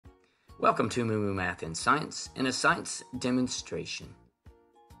Welcome to MooMooMath in Science and a science demonstration.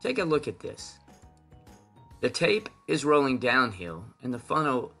 Take a look at this. The tape is rolling downhill and the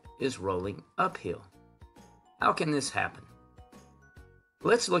funnel is rolling uphill. How can this happen?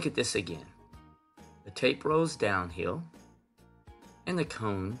 Let's look at this again. The tape rolls downhill and the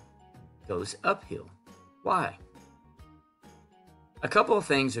cone goes uphill. Why? A couple of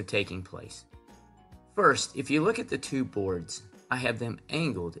things are taking place. First, if you look at the two boards, I have them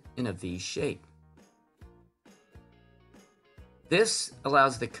angled in a V shape. This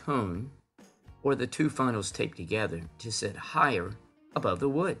allows the cone, or the two funnels taped together, to sit higher above the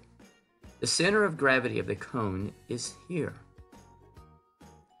wood. The center of gravity of the cone is here.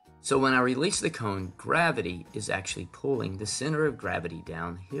 So when I release the cone, gravity is actually pulling the center of gravity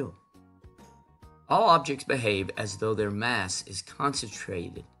downhill. All objects behave as though their mass is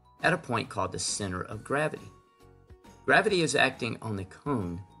concentrated at a point called the center of gravity. Gravity is acting on the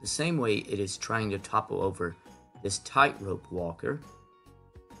cone the same way it is trying to topple over this tightrope walker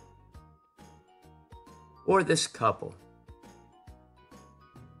or this couple.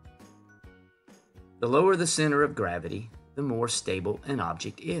 The lower the center of gravity, the more stable an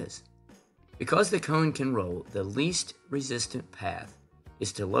object is. Because the cone can roll, the least resistant path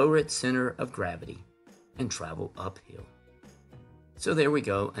is to lower its center of gravity and travel uphill. So there we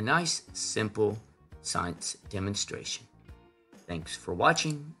go, a nice, simple science demonstration. Thanks for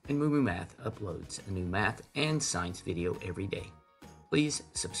watching, and MooMooMath uploads a new math and science video every day. Please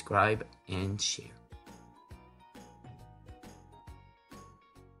subscribe and share.